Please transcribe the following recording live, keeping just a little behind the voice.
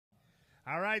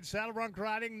All right, Saddle Bronc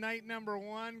riding night number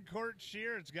one. Cort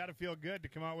Scheer. It's got to feel good to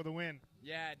come out with a win.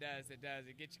 Yeah, it does. It does.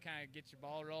 It gets you get your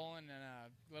ball rolling and a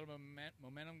little bit of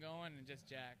momentum going and just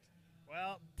jacked.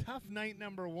 Well, tough night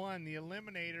number one. The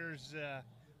Eliminators.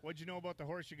 What'd you know about the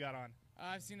horse you got on?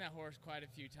 I've seen that horse quite a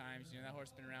few times. That horse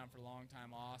has been around for a long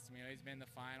time. Awesome. He's been in the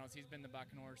finals. He's been the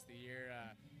bucking horse of the year.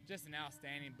 Just an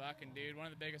outstanding bucking dude. One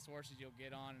of the biggest horses you'll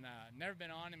get on. And never been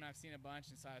on him, and I've seen a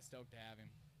bunch, and so I was stoked to have him.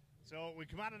 So we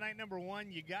come out of night number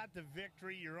one. You got the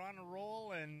victory. You're on a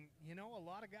roll, and a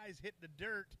lot of guys hit the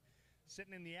dirt,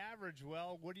 sitting in the average.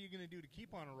 Well, what are you going to do to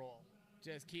keep on a roll?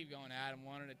 Just keep going at them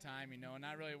one at a time. And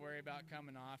not really worry about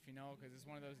coming off. Because it's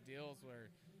one of those deals where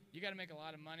you got to make a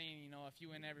lot of money, and if you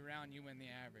win every round, you win the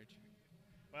average.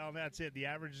 Well, that's it. The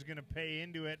average is going to pay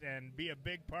into it and be a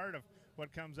big part of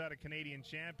what comes out of Canadian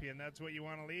Champion. That's what you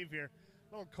want to leave here.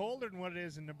 A little colder than what it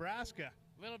is in Nebraska.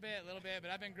 A little bit, but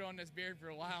I've been growing this beard for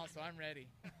a while, so I'm ready.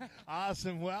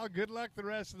 Awesome. Well, good luck the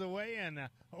rest of the way, and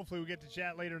hopefully we get to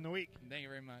chat later in the week. Thank you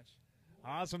very much.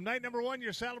 Awesome. Night number one,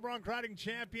 your Saddle Bronc riding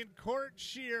champion, Cort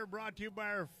Scheer, brought to you by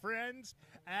our friends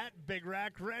at Big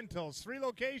Rack Rentals. 3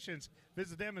 locations.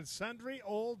 Visit them in Sundre,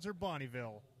 Olds, or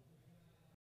Bonnyville.